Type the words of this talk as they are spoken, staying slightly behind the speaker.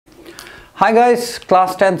Hi guys,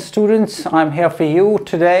 class 10 students, I'm here for you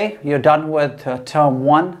today. You're done with term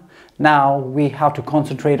 1. Now we have to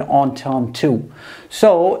concentrate on term 2.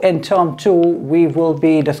 So in term 2 we will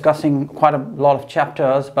be discussing quite a lot of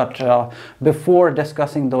chapters, but before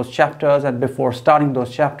discussing those chapters and before starting those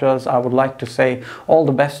chapters, I would like to say all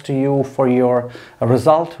the best to you for your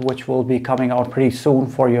result, which will be coming out pretty soon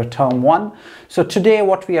for your term 1. So today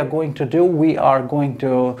what we are going to do, we are going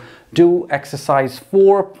to do exercise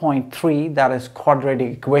 4.3, that is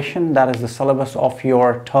quadratic equation. That is the syllabus of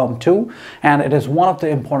your term 2, and it is one of the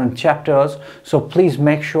important chapters, so please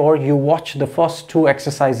make sure you watch the first 2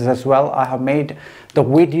 exercises as well. I have made the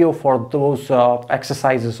video for those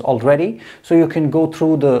exercises already, so you can go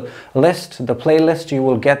through the list, the playlist, you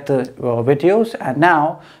will get the videos. And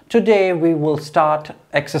now today we will start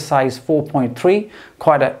exercise 4.3,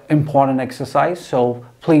 quite an important exercise, so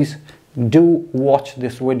please do watch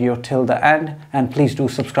this video till the end, and please do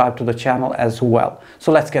subscribe to the channel as well.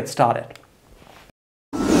 So let's get started.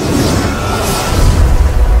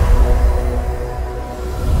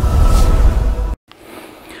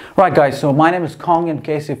 Right guys, so my name is Kong. In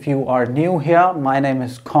case if you are new here, my name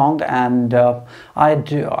is Kong, and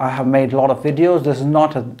I have made a lot of videos. This is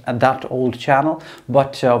not that old channel,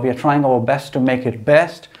 but we are trying our best to make it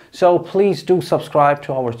best. So please do subscribe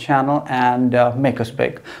to our channel and make us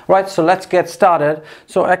big. Right, so let's get started.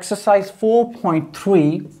 So exercise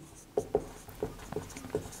 4.3,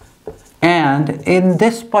 and in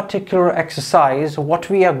this particular exercise what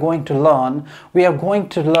we are going to learn,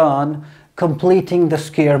 completing the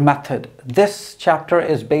square method. This chapter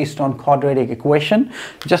is based on quadratic equation.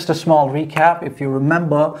 Just a small recap, if you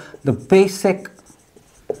remember the basic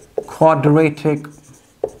quadratic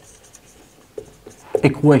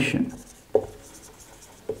equation,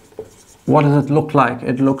 what does it look like?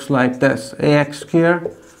 It looks like this: ax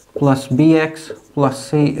squared plus bx plus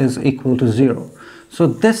c is equal to 0. So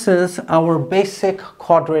this is our basic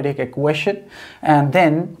quadratic equation, and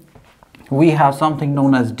then we have something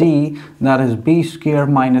known as d, that is b squared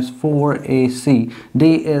minus 4ac.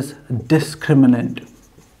 d is discriminant.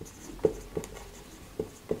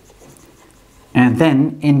 And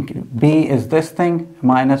then in b is this thing,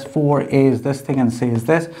 minus 4a is this thing, and c is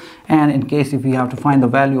this. And in case if we have to find the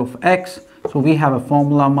value of x, so we have a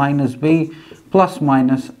formula minus b plus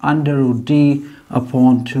minus under root d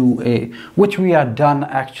upon 2a, which we are done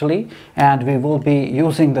actually, and we will be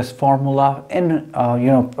using this formula in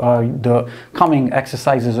the coming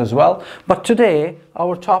exercises as well. But today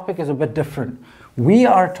our topic is a bit different. We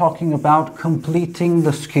are talking about completing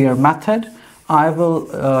the square method. I will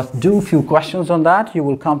do a few questions on that. You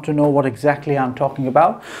will come to know what exactly I'm talking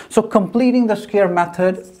about. So completing the square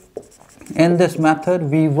method, in this method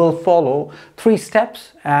we will follow 3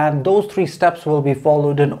 steps, and those 3 steps will be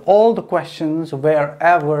followed in all the questions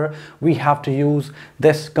wherever we have to use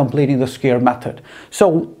this completing the square method.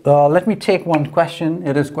 So let me take one question.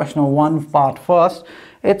 It is question number 1 part first.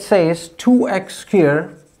 It says 2x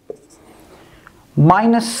squared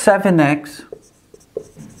minus 7x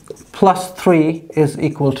plus 3 is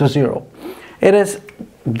equal to 0. It is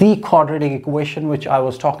the quadratic equation which I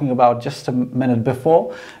was talking about just a minute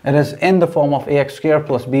before. It is in the form of ax squared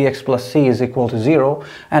plus bx plus c is equal to 0.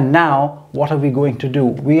 And now what are we going to do?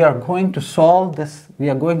 We are going to solve this. We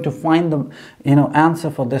are going to find the answer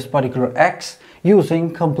for this particular x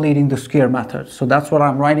using completing the square method. So that's what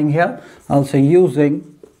I'm writing here. I'll say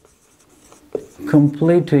using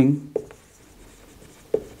completing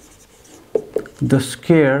the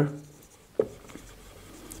square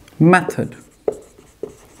method.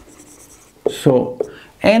 So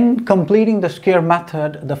in completing the square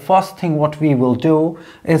method, the first thing what we will do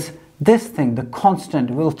is this thing, the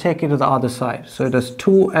constant, we'll take it to the other side. So it is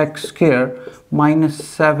 2x squared minus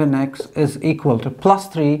 7x is equal to plus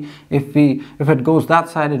 3. If it goes that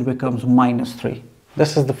side, it becomes minus 3.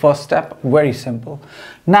 This is the first step, very simple.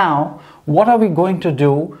 Now what are we going to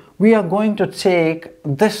do? We are going to take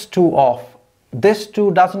this 2 off. This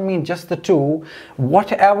 2 doesn't mean just the 2.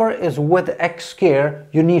 Whatever is with x squared,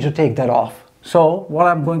 you need to take that off. So what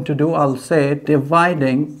I'm going to do, I'll say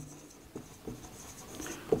dividing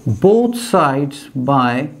both sides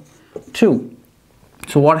by 2.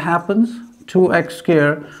 So what happens? 2x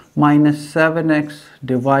squared minus 7x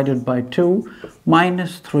divided by 2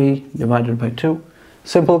 minus 3 divided by 2.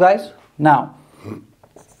 Simple, guys. Now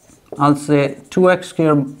I'll say 2x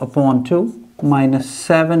squared upon 2 minus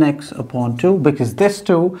 7x upon 2, because this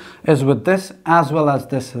 2 is with this as well as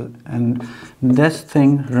this, and this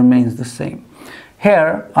thing remains the same.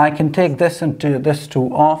 Here I can take this into this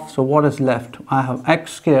 2 off, so what is left? I have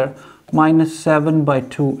x squared minus 7 by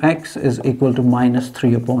 2x is equal to minus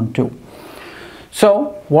 3 upon 2.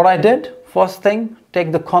 So what I did, first thing,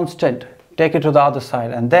 take the constant, take it to the other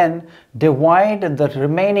side, and then divide the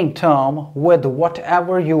remaining term with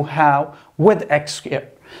whatever you have with x squared.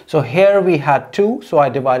 So here we had 2, so I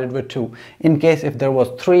divided with 2. In case if there was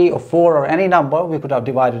 3 or 4 or any number, we could have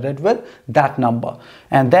divided it with that number.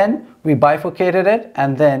 And then we bifurcated it,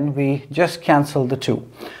 and then we just canceled the 2.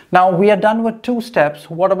 Now we are done with 2 steps.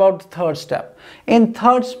 What about the third step? In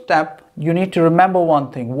third step, you need to remember one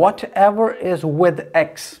thing. Whatever is with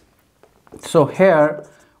x. So here,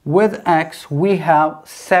 with x we have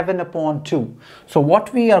 7 upon 2. So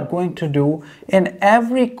what we are going to do in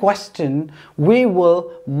every question, we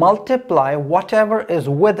will multiply whatever is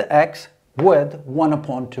with x with 1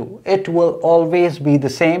 upon 2. It will always be the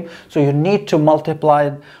same. So you need to multiply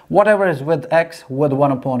whatever is with x with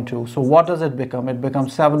 1 upon 2. So what does it become? It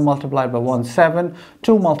becomes 7 multiplied by 1, 7.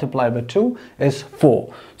 2 multiplied by 2 is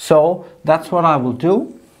 4. So that's what I will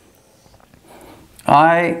do.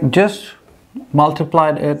 I just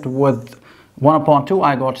multiplied it with 1 upon 2,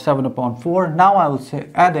 I got 7 upon 4. Now I will say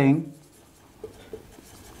adding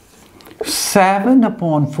 7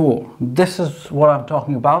 upon 4. This is what I'm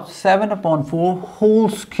talking about. 7 upon 4 whole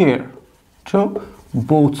square to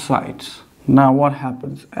both sides. Now what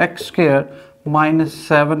happens? X squared minus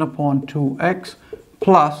 7 upon 2x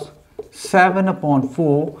plus 7 upon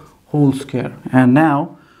 4 whole square. And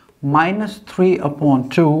now minus 3 upon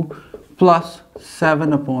 2 plus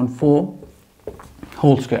 7 upon 4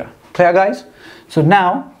 whole square. Clear, guys? So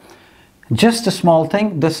now, just a small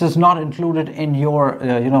thing. This is not included in your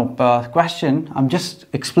question. I'm just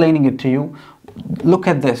explaining it to you. Look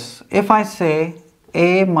at this. If I say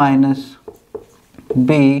a minus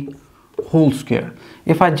b whole square,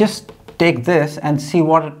 if I just take this and see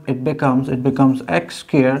what it becomes x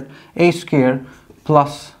squared, a squared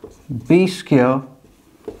plus b squared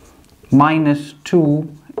minus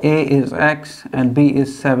 2. A is x and b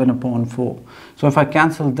is 7 upon 4. So if I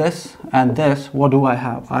cancel this and this, what do I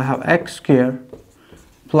have? I have x squared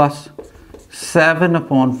plus 7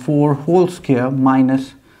 upon 4 whole square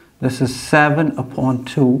minus, this is 7 upon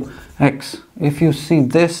 2x. If you see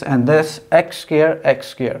this and this, x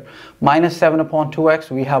squared, minus 7 upon 2x,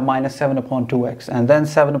 we have minus 7 upon 2x. And then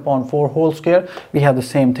 7 upon 4 whole square, we have the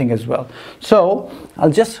same thing as well. So I'll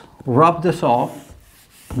just rub this off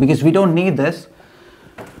because we don't need this.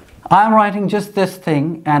 I'm writing just this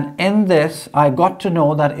thing, and in this I got to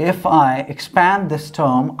know that if I expand this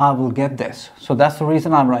term, I will get this. So that's the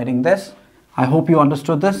reason I'm writing this. I hope you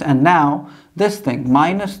understood this. And now this thing,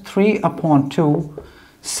 minus 3 upon 2,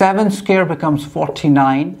 7 square becomes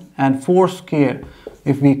 49, and 4 square,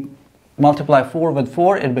 if we multiply 4 with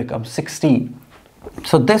 4, it becomes 16.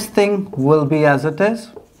 So this thing will be as it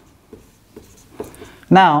is.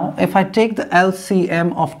 Now, if I take the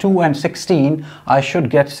LCM of 2 and 16, I should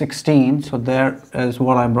get 16. So there is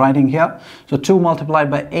what I'm writing here. So 2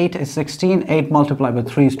 multiplied by 8 is 16. 8 multiplied by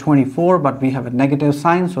 3 is 24, but we have a negative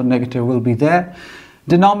sign, so negative will be there.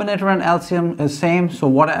 Denominator and LCM is same, so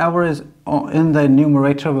whatever is in the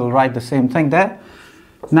numerator, we'll write the same thing there.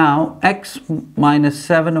 Now, x minus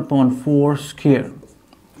 7 upon 4 square.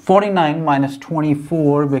 49 minus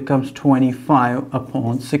 24 becomes 25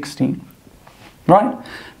 upon 16. Right?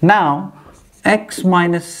 Now, x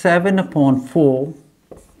minus 7 upon 4,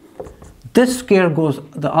 this square goes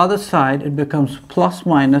the other side, it becomes plus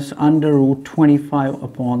minus under root 25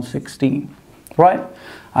 upon 16. Right?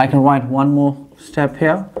 I can write one more step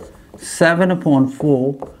here. 7 upon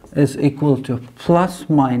 4 is equal to plus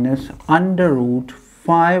minus under root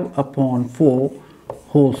 5 upon 4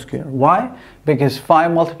 whole square. Why? Because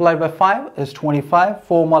 5 multiplied by 5 is 25,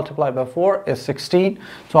 4 multiplied by 4 is 16.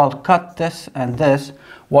 So I'll cut this and this.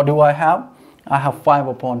 What do I have? I have 5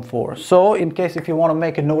 upon 4. So in case if you want to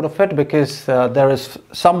make a note of it, because there are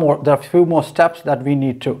a few more steps that we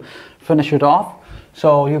need to finish it off.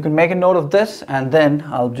 So you can make a note of this, and then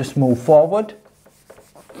I'll just move forward.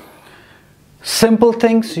 Simple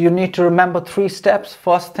things, you need to remember 3 steps.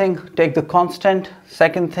 First thing, take the constant.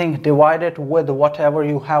 Second thing, divide it with whatever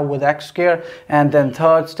you have with x squared. And then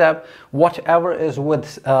third step, whatever is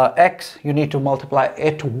with x, you need to multiply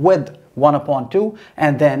it with 1 upon 2.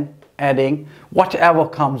 And then adding whatever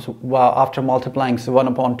comes after multiplying 1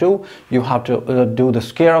 upon 2, you have to do the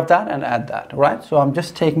square of that and add that, right? So I'm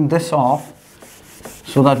just taking this off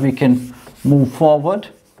so that we can move forward.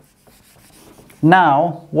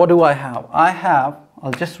 Now, what do I have?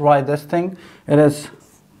 I'll just write this thing. It is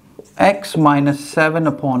x minus 7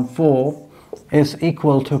 upon 4 is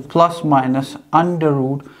equal to plus minus under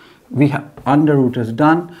root. We have under root is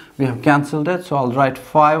done. We have cancelled it. So I'll write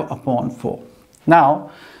 5 upon 4. Now,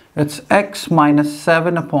 it's x minus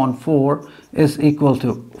 7 upon 4 is equal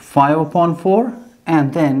to 5 upon 4.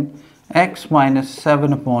 And then x minus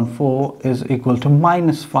 7 upon 4 is equal to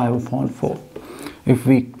minus 5 upon 4. If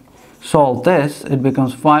we solve this, it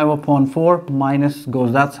becomes 5 upon 4, minus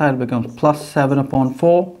goes that side, becomes plus 7 upon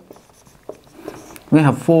 4. We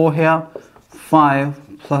have 4 here,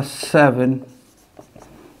 5 plus 7,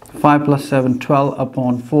 5 plus 7, 12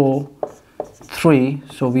 upon 4, 3.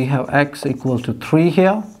 So we have x equal to 3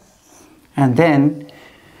 here. And then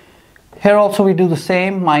here also we do the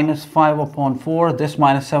same, minus 5 upon 4. This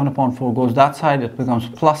minus 7 upon 4 goes that side, it becomes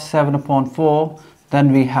plus 7 upon 4.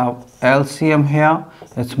 Then we have LCM here,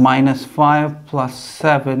 it's minus 5 plus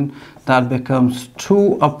 7, that becomes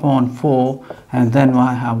 2 upon 4, and then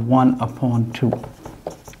I have 1 upon 2.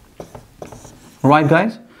 Right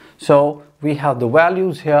guys, so we have the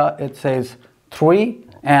values here, it says 3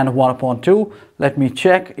 and 1 upon 2. Let me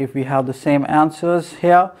check if we have the same answers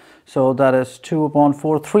here. So that is 2 upon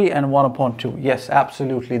 4, 3 and 1 upon 2. Yes,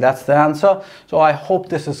 absolutely, that's the answer. So I hope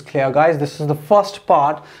this is clear guys. This is the first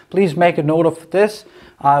part. Please make a note of this.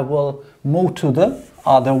 I will move to the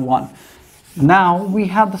other one. Now we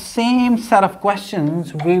have the same set of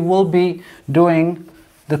questions. We will be doing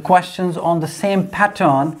the questions on the same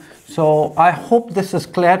pattern. So I hope this is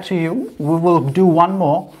clear to you. We will do one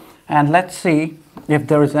more and let's see if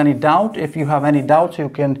there is any doubt. If you have any doubts, you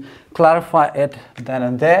can clarify it then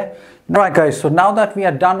and there. Right guys, so now that we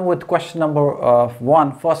are done with question number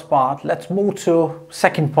 1, first part, let's move to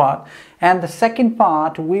second part. And the second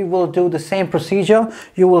part, we will do the same procedure.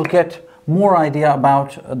 You will get more idea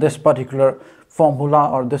about this particular formula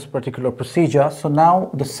or this particular procedure. So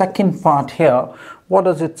now the second part here, what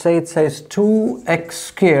does it say? It says 2x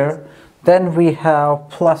squared, then we have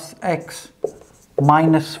plus x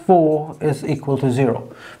minus 4 is equal to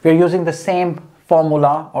 0. We are using the same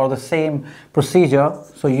formula or the same procedure.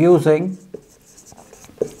 So using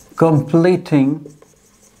completing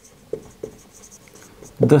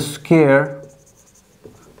the square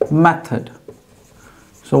method.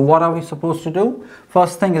 So what are we supposed to do?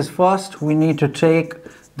 First thing is first, we need to take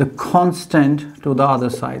the constant to the other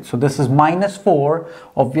side. So this is minus 4.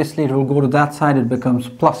 Obviously, it will go to that side. It becomes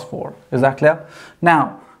plus 4. Is that clear?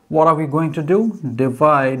 Now, what are we going to do?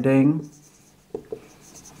 Dividing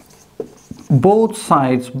both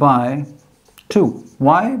sides by 2.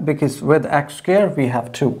 Why? Because with x squared, we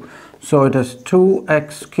have 2. So it is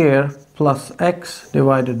 2x squared plus x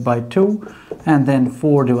divided by 2 and then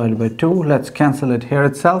 4 divided by 2. Let's cancel it here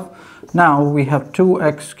itself. Now we have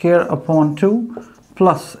 2x squared upon 2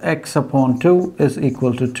 plus x upon 2 is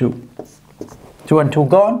equal to 2. 2 and 2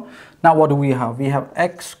 gone. Now what do we have? We have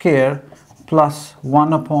x squared plus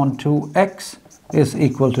 1 upon 2x is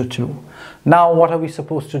equal to 2. Now what are we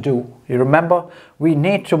supposed to do? You remember, we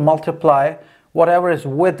need to multiply whatever is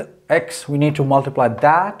with x, we need to multiply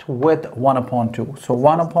that with 1 upon 2. So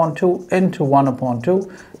 1 upon 2 into 1 upon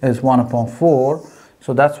 2 is 1 upon 4.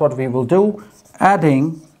 So that's what we will do,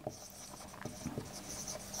 adding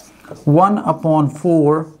 1 upon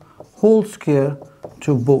 4 whole square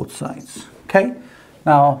to both sides. Okay,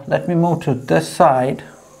 now let me move to this side.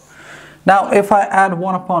 Now if I add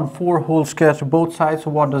 1 upon 4 whole square to both sides,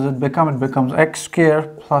 so what does it become? It becomes x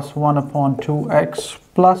squared plus 1 upon 2x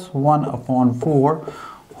plus 1 upon 4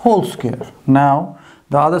 whole square. Now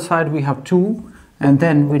the other side we have 2 and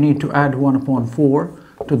then we need to add 1 upon 4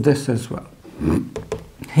 to this as well.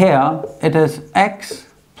 Here it is x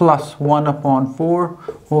plus 1 upon 4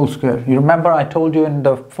 whole square. You remember I told you in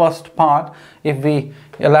the first part, if we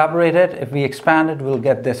elaborate it, if we expand it, we'll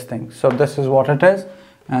get this thing. So this is what it is.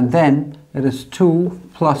 And then it is 2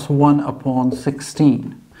 plus 1 upon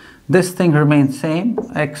 16. This thing remains same,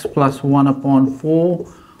 x plus 1 upon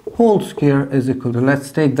 4 whole square is equal to,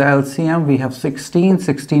 let's take the LCM, we have 16,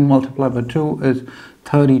 16 multiplied by 2 is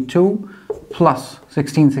 32, plus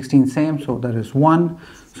 16, 16 same, so that is 1.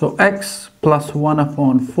 So x plus 1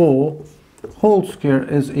 upon 4 whole square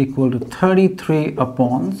is equal to 33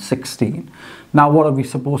 upon 16. Now what are we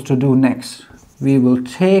supposed to do next? We will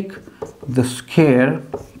take the square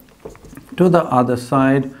to the other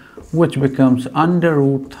side, which becomes under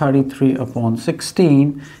root 33 upon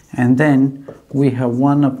 16, and then we have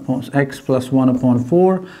 1 upon x plus 1 upon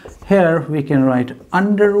 4. Here we can write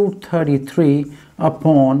under root 33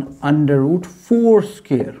 upon under root 4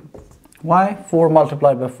 square. Why? 4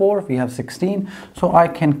 multiplied by 4, we have 16, so I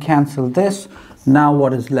can cancel this. Now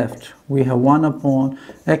what is left? We have 1 upon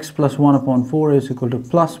x plus 1 upon 4 is equal to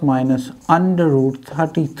plus minus under root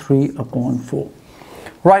 33 upon 4.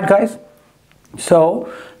 Right guys?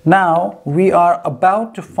 So now we are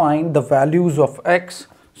about to find the values of x.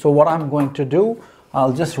 So what I'm going to do,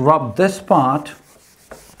 I'll just rub this part.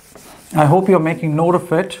 I hope you're making note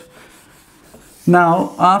of it.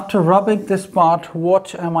 Now, after rubbing this part,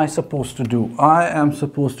 what am I supposed to do? I am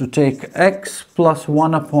supposed to take x plus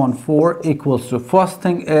 1 upon 4 equals to, first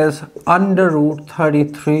thing is under root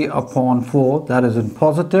 33 upon 4, that is in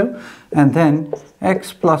positive, and then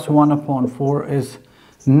x plus 1 upon 4 is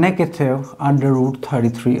negative under root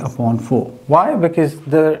 33 upon 4. Why? Because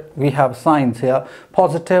we have signs here,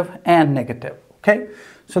 positive and negative. Okay,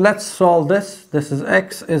 so let's solve this. This is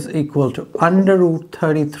x is equal to under root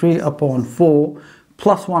 33 upon 4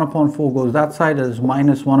 plus 1 upon 4 goes that side, that is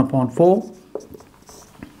minus 1 upon 4.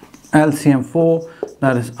 LCM 4,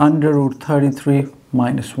 that is under root 33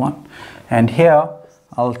 minus 1. And here,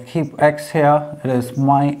 I'll keep x here, it is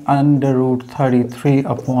my under root 33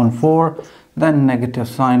 upon 4, then negative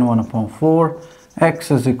sign 1 upon 4. X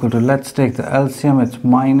is equal to, let's take the LCM, it's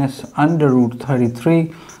minus under root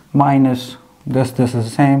 33 minus this is the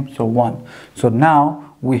same, so 1. So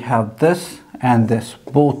now we have this and this,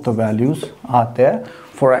 both the values are there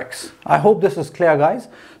for x. I hope this is clear, guys.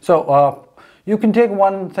 So you can take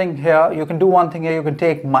one thing here, you can do one thing here, you can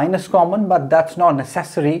take minus common, but that's not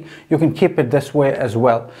necessary. You can keep it this way as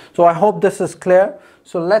well. So I hope this is clear.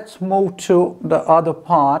 So let's move to the other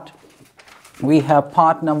part. We have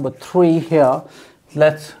part number 3 here.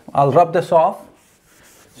 I'll rub this off.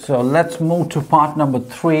 So let's move to part number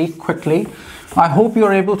 3 quickly. I hope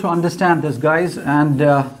you're able to understand this, guys, and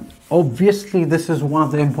obviously this is one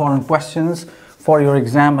of the important questions for your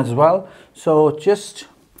exam as well. So just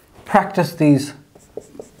practice these,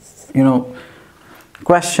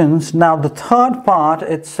 questions. Now the third part,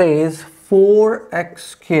 it says 4x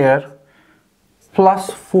squared plus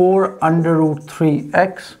 4 under root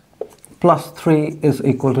 3x plus 3 is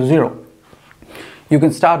equal to 0. You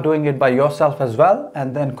can start doing it by yourself as well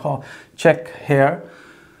and then check here.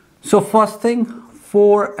 So first thing,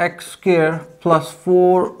 4x squared plus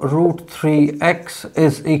 4 root 3x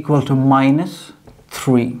is equal to minus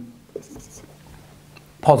 3.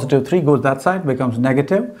 Positive 3 goes that side, becomes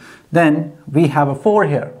negative. Then we have a 4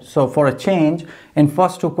 here. So for a change, in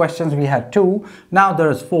first 2 questions we had 2. Now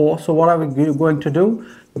there is 4. So what are we going to do?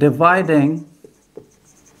 Dividing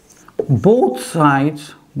both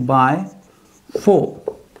sides by 4.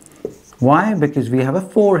 Why? Because we have a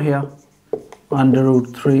 4 here. Under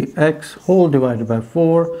root 3x whole divided by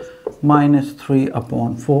 4 minus 3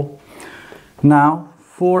 upon 4. Now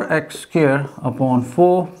 4x squared upon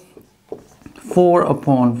 4, 4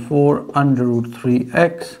 upon 4 under root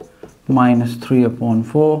 3x minus 3 upon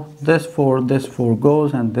 4. This 4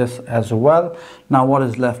 goes, and this as well. Now what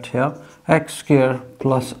is left here? X squared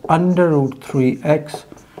plus under root 3x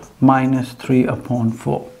minus 3 upon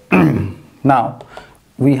 4. Now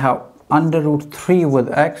we have under root 3 with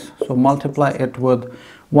x, so multiply it with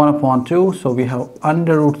 1 upon 2, so we have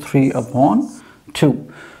under root 3 upon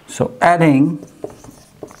 2. So adding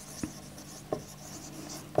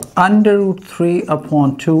under root 3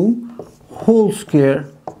 upon 2 whole square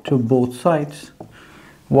to both sides.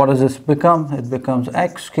 What does this become? It becomes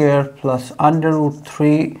x squared plus under root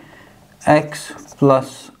 3x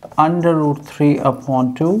plus under root 3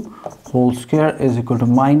 upon 2 whole square is equal to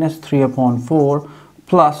minus 3 upon 4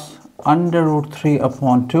 plus under root 3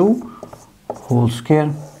 upon 2 whole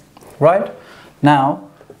square. Right? Now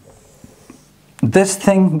this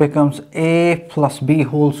thing becomes a plus b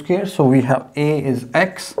whole square. So we have a is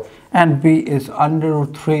x and b is under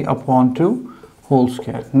root 3 upon 2 whole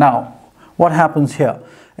square. Now what happens here?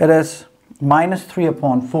 It is minus 3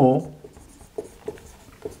 upon 4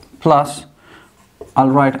 plus, I'll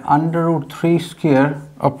write under root 3 square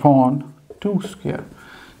upon 2 square.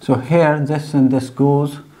 So here this and this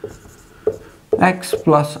goes, x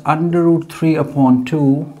plus under root 3 upon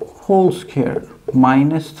 2 whole square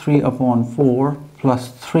minus 3 upon 4 plus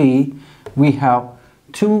 3. We have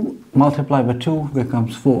 2 multiplied by 2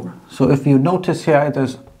 becomes 4. So if you notice here, it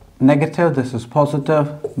is negative, this is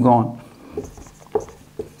positive, gone.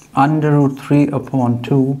 Under root 3 upon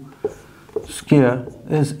 2 square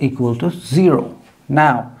is equal to 0.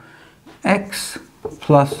 Now x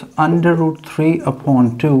plus under root 3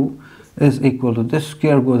 upon 2 is equal to, this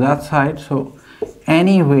square goes that side, so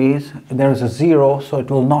anyways there is a 0, so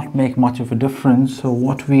it will not make much of a difference. So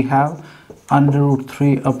what we have, under root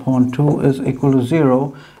 3 upon 2 is equal to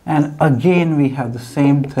 0, and again we have the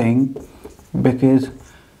same thing, because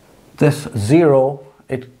this 0,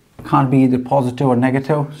 it can't be either positive or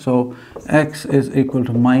negative, so x is equal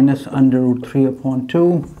to minus under root 3 upon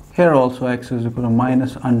 2. Here also x is equal to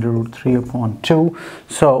minus under root 3 upon 2.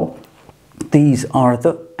 So these are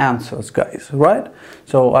the answers, guys, right?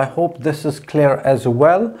 So I hope this is clear as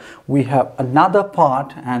well. We have another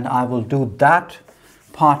part and I will do that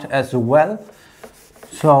part as well.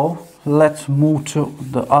 So let's move to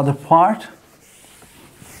the other part.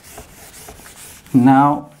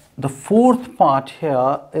 Now the fourth part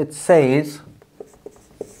here, it says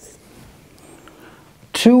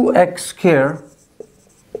 2x square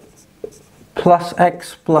plus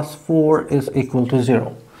x plus 4 is equal to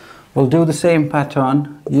 0. We'll do the same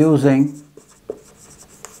pattern using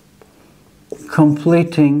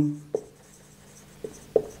completing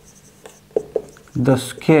the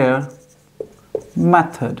square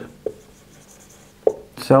method.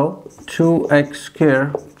 So 2x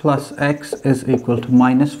square plus x is equal to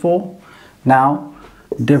minus 4. Now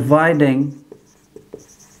dividing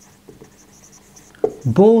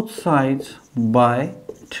both sides by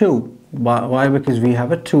 2. Why? Because we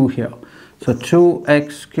have a 2 here. So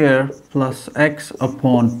 2x square plus x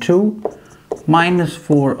upon 2 minus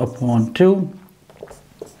 4 upon 2.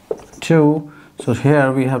 So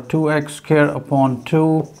here we have 2x square upon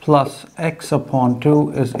 2 plus x upon 2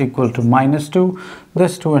 is equal to minus 2.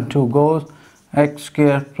 This 2 and 2 goes. X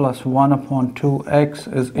square plus 1 upon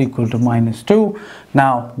 2x is equal to minus 2.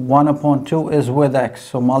 Now 1 upon 2 is with x.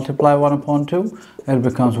 So multiply 1 upon 2. It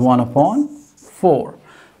becomes 1 upon 4.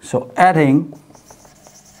 So adding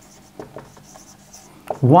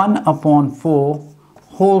 1 upon 4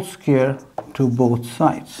 whole square to both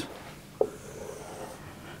sides.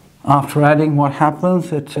 After adding, what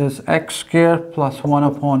happens? It says x square plus 1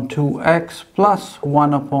 upon 2x plus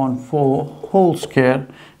 1 upon 4 whole square,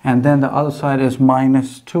 and then the other side is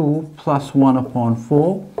minus 2 plus 1 upon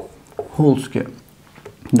 4 whole square.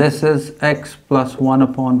 This is x plus 1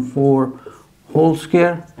 upon 4 whole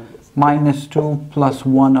square minus 2 plus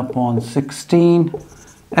 1 upon 16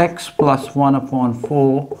 x plus 1 upon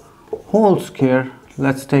 4 whole square.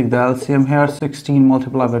 Let's take the LCM here. 16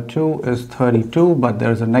 multiplied by 2 is 32, but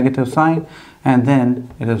there's a negative sign, and then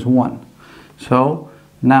it is 1. So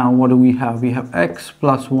now what do we have? We have x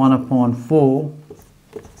plus 1 upon 4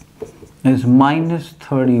 is minus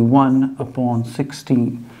 31 upon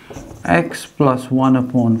 16. X plus 1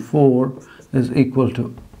 upon 4 is equal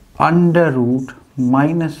to under root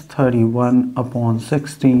minus 31 upon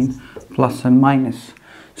 16 plus and minus.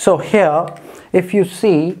 So here, if you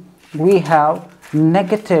see, we have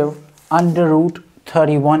negative under root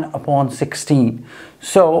 31 upon 16.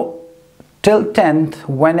 So till 10th,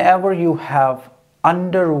 whenever you have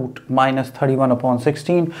under root minus 31 upon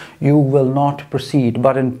 16, you will not proceed.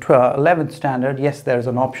 But in 11th standard, yes, there's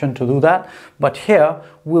an option to do that, but here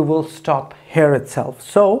we will stop here itself.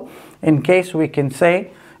 So in case we can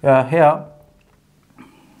say here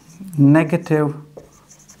negative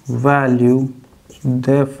value,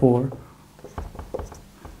 therefore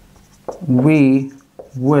we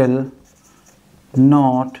will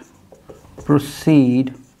not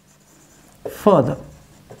proceed further.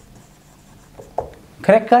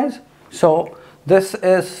 Correct, guys? So this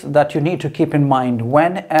is that you need to keep in mind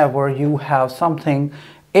whenever you have something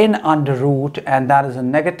in under root and that is a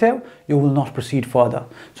negative, you will not proceed further.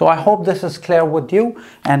 So I hope this is clear with you,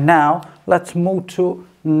 and now let's move to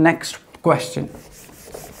next question.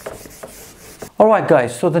 Alright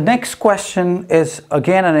guys, so the next question is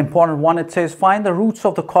again an important one. It says find the roots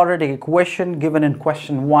of the quadratic equation given in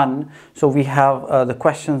question 1. So we have the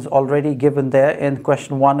questions already given there in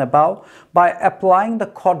question 1 above. By applying the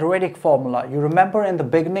quadratic formula, you remember in the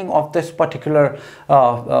beginning of this particular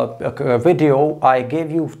video, I gave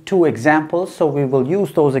you 2 examples. So we will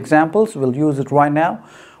use those examples. We'll use it right now.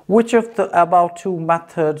 Which of the above 2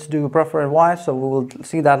 methods do you prefer and why? So we will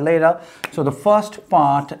see that later. So the first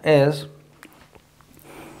part is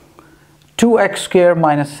 2x square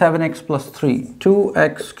minus 7x plus 3.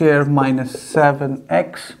 2x square minus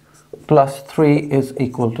 7x plus 3 is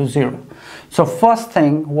equal to 0. So first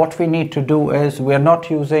thing what we need to do is we are not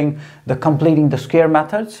using the completing the square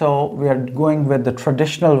method, so we are going with the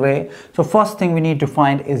traditional way. So first thing we need to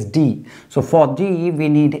find is D. So for D we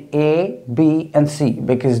need A, B and C,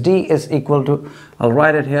 because D is equal to, I'll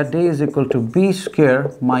write it here, D is equal to B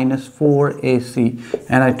square minus 4AC,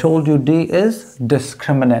 and I told you D is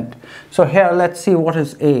discriminant. So here let's see what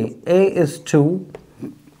is A. A is 2,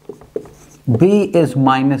 B is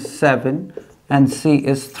minus 7 and C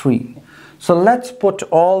is 3. So let's put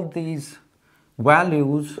all these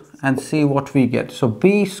values and see what we get. So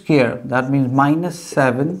B square, that means minus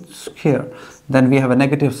 7 square. Then we have a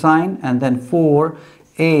negative sign, and then 4,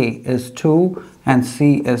 A is 2 and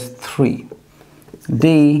C is 3.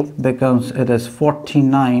 D becomes, it is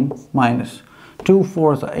 49 minus 2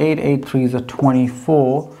 4s are 8, 8 3s are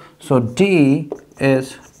 24. So D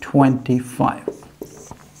is 25.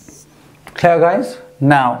 Clear, guys?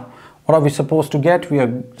 Now what are we supposed to get? We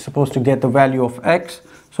are supposed to get the value of x.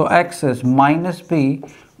 So x is minus b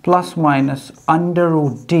plus minus under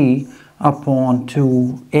root d upon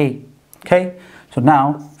 2a. Okay, So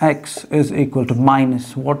now x is equal to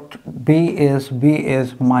minus what b is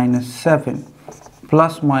minus 7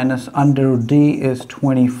 plus minus under root d is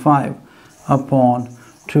 25 upon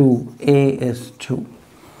 2, a is 2.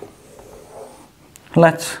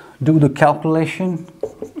 Let's do the calculation.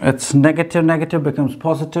 It's negative, negative becomes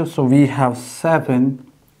positive, so we have 7,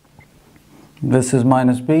 this is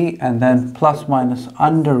minus b, and then plus minus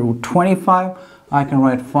under root 25, I can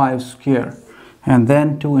write 5 square, and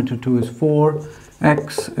then 2 into 2 is 4,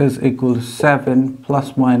 x is equal to 7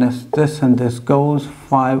 plus minus this and this goes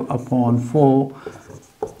 5 upon 4,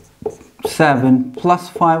 7 plus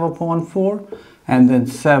 5 upon 4, and then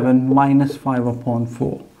 7 minus 5 upon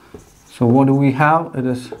 4. So what do we have? It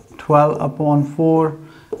is 12 upon 4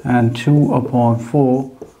 and 2 upon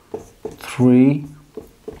 4, 3.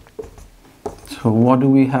 So what do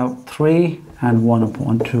we have? 3 and 1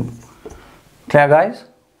 upon 2. Clear, guys?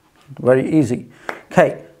 Very easy.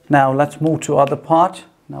 Okay, now let's move to other part.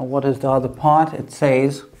 Now what is the other part? It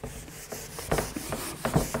says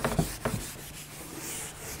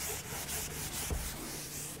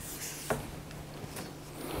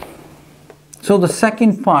so the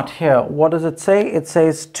second part here, what does it say? It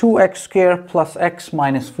says 2x squared plus x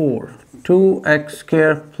minus 4. 2x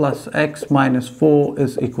squared plus x minus 4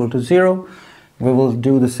 is equal to 0. We will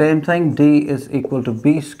do the same thing. D is equal to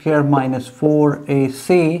b squared minus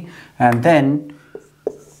 4ac. And then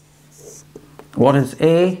what is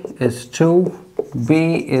a is 2,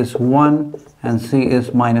 b is 1, and c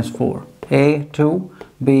is minus 4. A 2,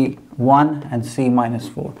 b 1, and c minus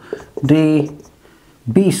 4. D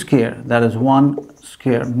b squared, that is 1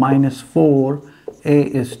 squared minus 4, a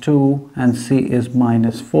is 2, and c is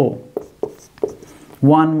minus 4.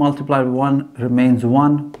 1 multiplied by 1 remains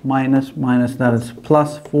 1, minus, minus, that is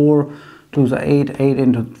plus 4, 2 are 8, 8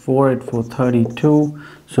 into 4, 8 for 32,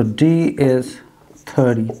 so d is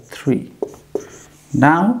 33.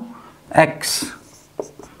 Now x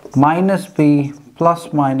minus b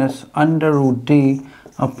plus minus under root d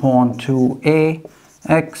upon 2a,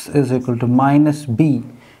 x is equal to minus b,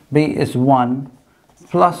 b is 1,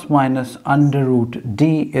 plus minus under root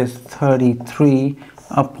d is 33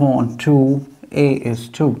 upon 2, a is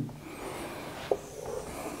 2.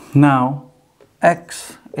 Now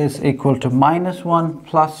x is equal to minus 1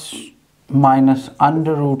 plus minus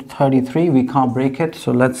under root 33, we can't break it,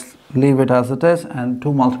 so let's leave it as it is, and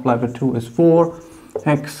 2 multiplied by 2 is 4,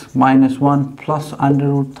 x minus 1 plus under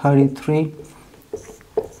root 33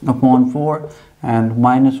 upon 4, and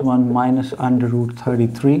minus 1 minus under root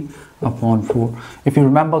 33 upon 4. If you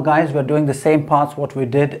remember, guys, we're doing the same parts what we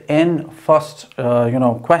did in first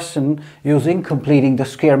question using completing the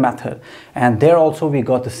square method, and there also we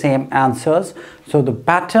got the same answers. So the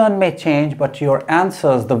pattern may change, but your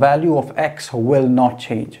answers, the value of x will not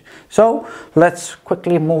change. So let's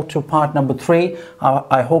quickly move to part number 3.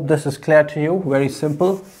 I hope this is clear to you. Very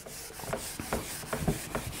simple.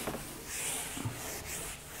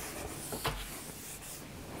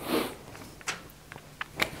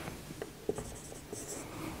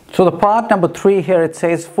 So the part number 3 here, it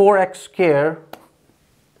says 4x squared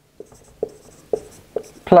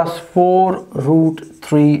plus 4 root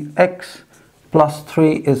 3x plus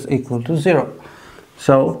 3 is equal to 0.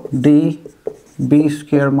 So d b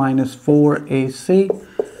squared minus 4ac.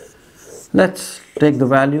 Let's take the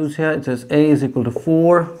values here. It says a is equal to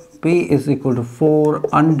 4, b is equal to 4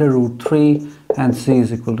 under root 3, and c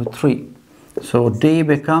is equal to 3. So d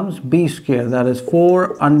becomes b squared, that is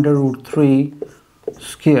 4 under root 3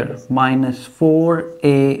 square minus 4,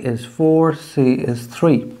 a is 4, c is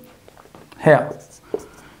 3. Here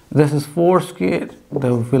this is 4 squared,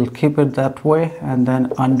 we'll keep it that way, and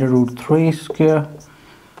then under root 3 square,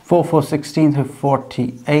 4 4 16 to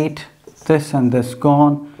 48, this and this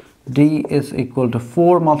gone. D is equal to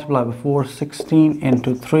 4 multiplied by 4, 16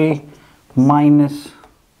 into 3 minus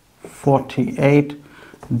 48.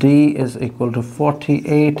 D is equal to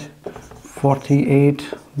 48,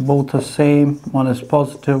 48, both the same, one is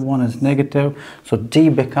positive, one is negative, so d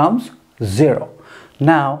becomes 0.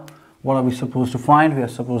 Now what are we supposed to find? We are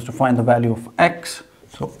supposed to find the value of x.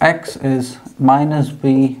 So x is minus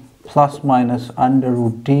b plus minus under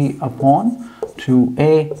root d upon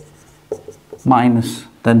 2a, minus,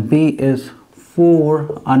 then b is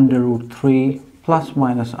 4 under root 3 plus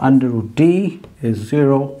minus under root d is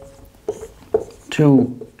 0,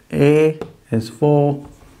 2a is 4,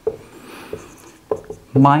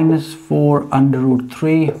 minus 4 under root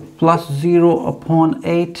 3 plus 0 upon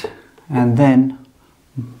 8, and then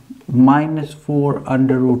minus 4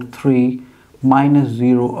 under root 3 minus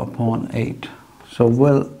 0 upon 8. So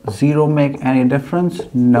will 0 make any difference?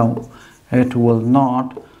 No, it will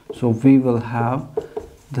not. So we will have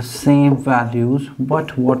the same values,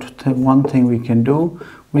 but one thing we can do,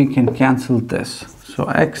 we can cancel this. So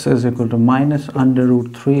x is equal to minus under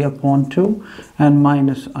root 3 upon 2 and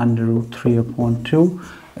minus under root 3 upon 2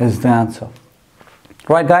 is the answer.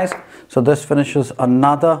 Right guys, so this finishes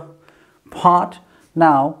another part.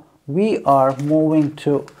 Now we are moving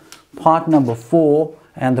to part number 4,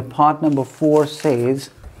 and the part number 4 says,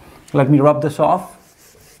 let me rub this off.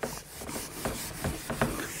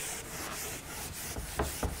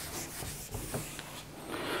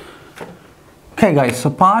 Okay guys, so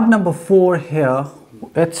part number 4 here,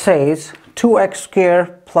 it says 2x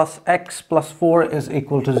squared plus x plus 4 is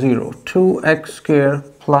equal to 0. 2x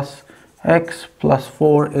squared plus x plus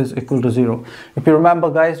 4 is equal to 0. If you remember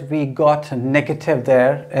guys, we got a negative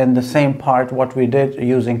there in the same part what we did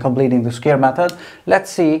using completing the square method. Let's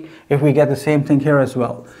see if we get the same thing here as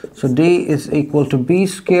well. So d is equal to b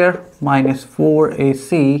squared minus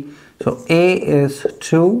 4ac. So a is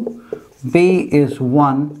 2, b is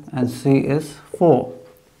 1 and c is 4.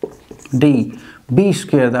 D, b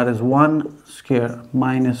squared, that is 1 squared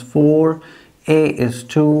minus 4, a is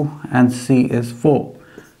 2 and c is 4.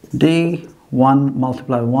 D, 1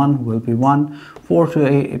 multiply 1 will be 1, 4 to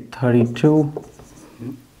 8, 32,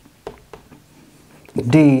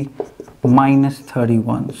 D minus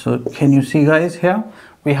 31. So can you see guys here,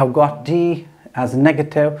 we have got D as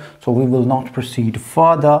negative, so we will not proceed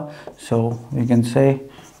further. So we can say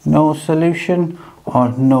no solution or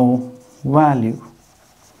no value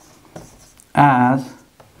as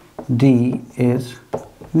D is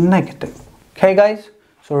negative. Okay guys,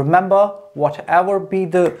 so remember, whatever be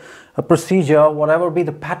the procedure, whatever be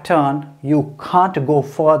the pattern, you can't go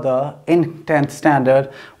further in 10th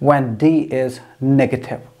standard when D is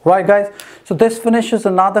negative. Right guys, so this finishes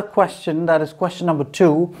another question, that is question number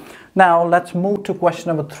 2. Now let's move to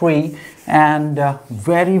question number 3, and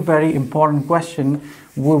very important question.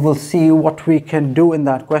 We will see what we can do in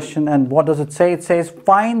that question. And what does it say? It says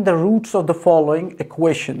find the roots of the following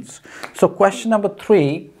equations. So question number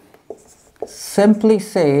 3 simply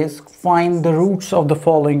says find the roots of the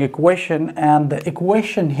following equation, and the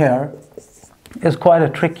equation here is quite a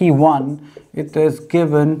tricky one. It is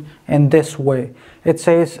given in this way. It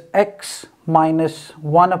says x minus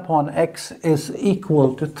 1 upon x is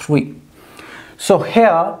equal to 3. So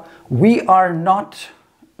here we are not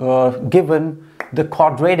given the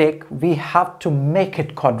quadratic, we have to make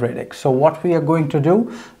it quadratic. So what we are going to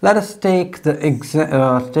do, let us take the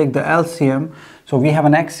LCM. So we have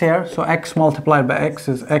an x here, so x multiplied by x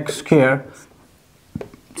is x squared.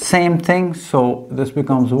 Same thing, so this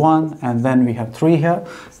becomes 1, and then we have 3 here.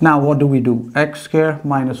 Now what do we do? X squared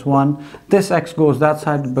minus 1, this x goes that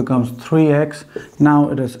side, it becomes 3x. Now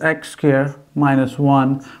it is x squared minus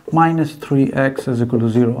 1 minus 3x is equal to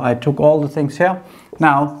 0. I took all the things here.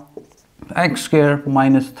 Now x squared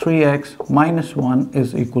minus 3x minus 1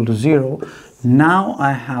 is equal to 0. Now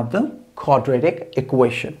I have the quadratic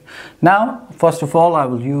equation. Now first of all I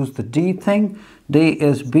will use the D thing. D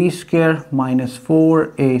is b squared minus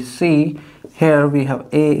 4ac. Here we have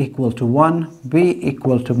a equal to 1, b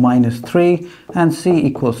equal to minus 3 and c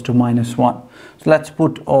equals to minus 1. So let's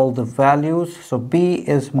put all the values. So b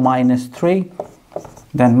is minus 3,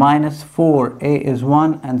 then minus 4, a is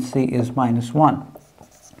 1 and c is minus 1.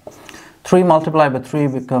 3 multiplied by 3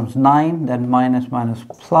 becomes 9, then minus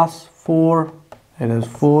plus 4, it is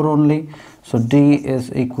 4 only. So D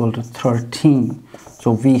is equal to 13.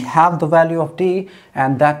 So we have the value of D,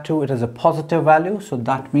 and that too it is a positive value, so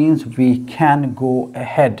that means we can go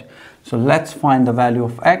ahead. So let's find the value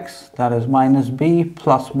of x, that is minus b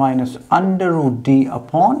plus minus under root d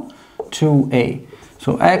upon 2a.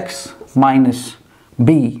 So x minus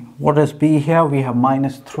b, what is b here? We have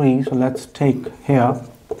minus 3, so let's take here.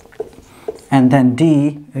 And then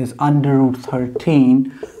d is under root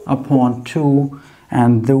 13 upon 2.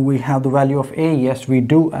 And do we have the value of a? Yes, we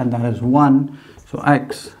do, and that is 1. So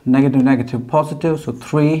x, negative, negative, positive. So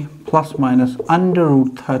 3 plus minus under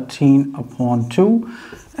root 13 upon 2.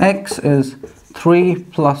 X is 3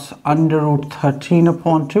 plus under root 13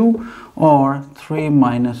 upon 2, or 3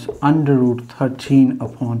 minus under root 13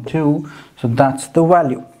 upon 2. So that's the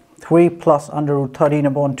value. 3 plus under root 13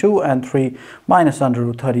 upon 2 and 3 minus under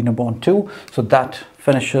root 13 upon 2. So that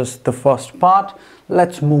finishes the first part.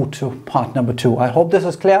 Let's move to part number 2. I hope this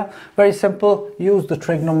is clear. Very simple. Use the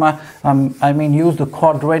use the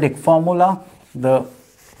quadratic formula, the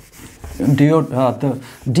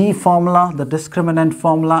D formula, the discriminant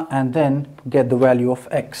formula, and then get the value of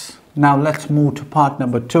x. Now let's move to part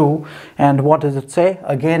number 2. And what does it say?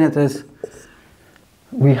 Again, it is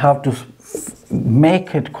we have to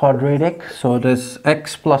make it quadratic. So it is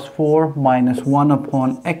x plus 4 minus 1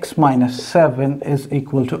 upon x minus 7 is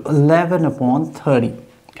equal to 11 upon 30.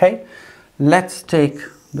 Okay, let's take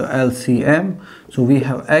the LCM. So we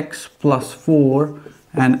have x plus 4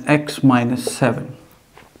 and x minus 7.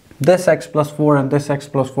 This x plus 4 and this x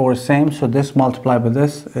plus 4 is same, so this multiplied by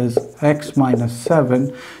this is x minus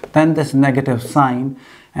 7, then this negative sign,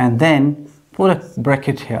 and then put a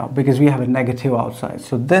bracket here because we have a negative outside.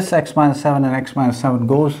 So this x minus 7 and x minus 7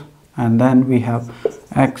 goes, and then we have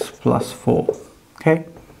x plus 4, okay,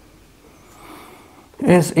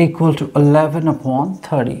 is equal to 11 upon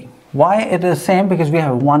 30. Why it is same? Because we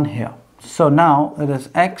have 1 here. So now it is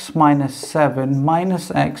x minus 7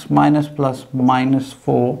 minus x minus plus minus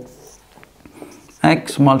 4,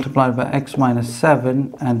 x multiplied by x minus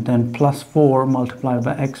 7, and then plus 4 multiplied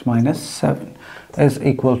by x minus 7 is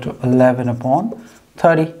equal to 11 upon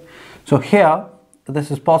 30. So here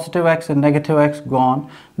this is positive x and negative x gone.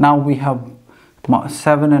 Now we have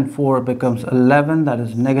 7 and 4 becomes 11, that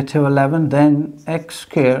is negative 11. Then x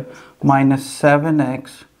square minus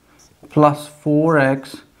 7x plus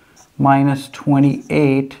 4x minus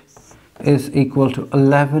 28 is equal to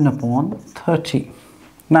 11 upon 30.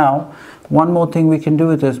 Now one more thing we can do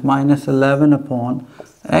it is minus 11 upon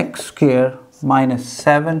x square minus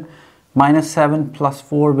 7. Minus 7 plus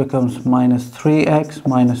 4 becomes minus 3x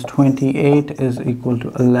minus 28 is equal to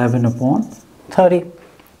 11 upon 30.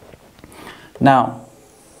 Now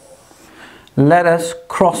let us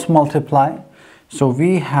cross multiply. So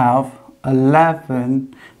we have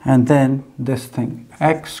 11 and then this thing,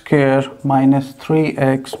 x square minus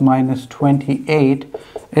 3x minus 28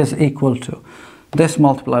 is equal to this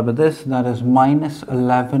multiplied by this, that is minus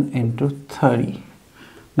 11 into 30.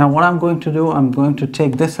 Now what I'm going to do, I'm going to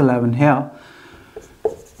take this 11 here.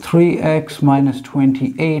 3x minus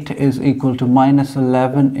 28 is equal to minus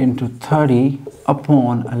 11 into 30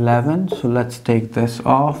 upon 11. So let's take this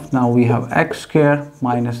off. Now we have x square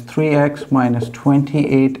minus 3x minus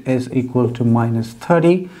 28 is equal to minus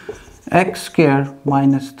 30. X square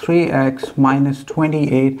minus 3x minus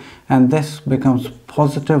 28, and this becomes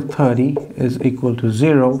positive 30 is equal to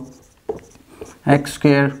 0. X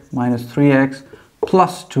square minus 3x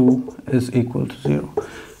plus 2 is equal to 0.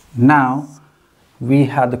 Now we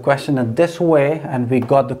had the question in this way and we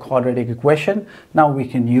got the quadratic equation. Now we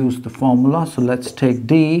can use the formula. So let's take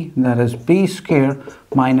d, that is b square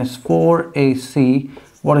minus 4ac.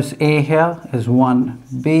 What is a here is 1,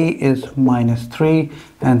 b is minus 3,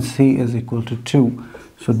 and c is equal to 2.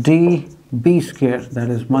 So d b square,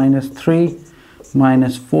 that is minus 3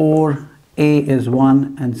 minus 4, a is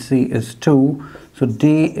 1 and c is 2. So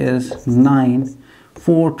d is 9,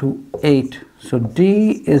 4 to 8. So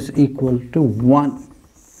d is equal to 1.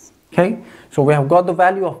 Okay, so we have got the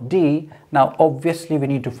value of d. Now obviously we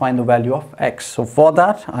need to find the value of x. So for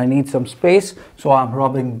that I need some space. So I'm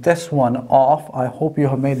rubbing this one off. I hope you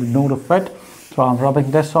have made a note of it. So I'm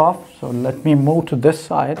rubbing this off. So let me move to this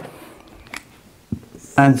side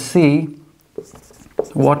and see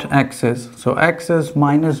what x is. So x is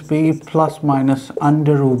minus b plus minus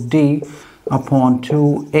under root d upon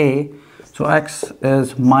 2a. So x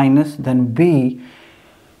is minus, then b,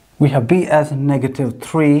 we have b as negative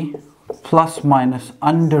 3 plus minus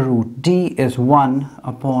under root d is 1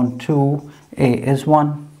 upon 2, a is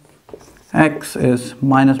 1. X is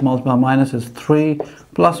minus multiplied by minus is 3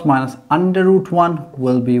 plus minus under root 1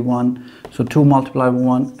 will be 1. So 2 multiplied by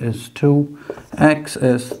 1 is 2. X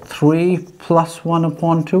is 3 plus 1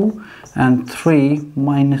 upon 2 and 3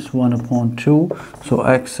 minus 1 upon 2. So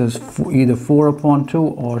x is either 4 upon 2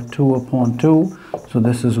 or 2 upon 2. So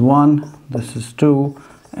this is 1, this is 2.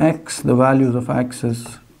 X, the values of x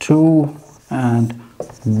is 2 and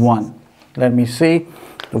 1. Let me see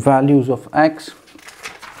the values of x.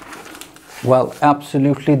 Well,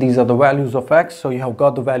 absolutely, these are the values of x. So you have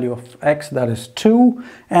got the value of x, that is 2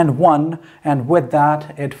 and 1. And with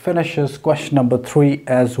that, it finishes question number 3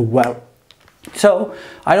 as well. So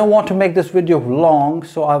I don't want to make this video long,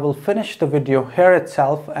 so I will finish the video here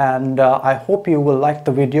itself, and I hope you will like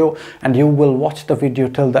the video and you will watch the video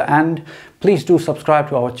till the end. Please do subscribe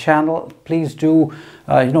to our channel. Please do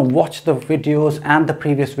watch the videos and the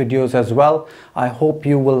previous videos as well. I hope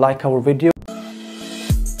you will like our video.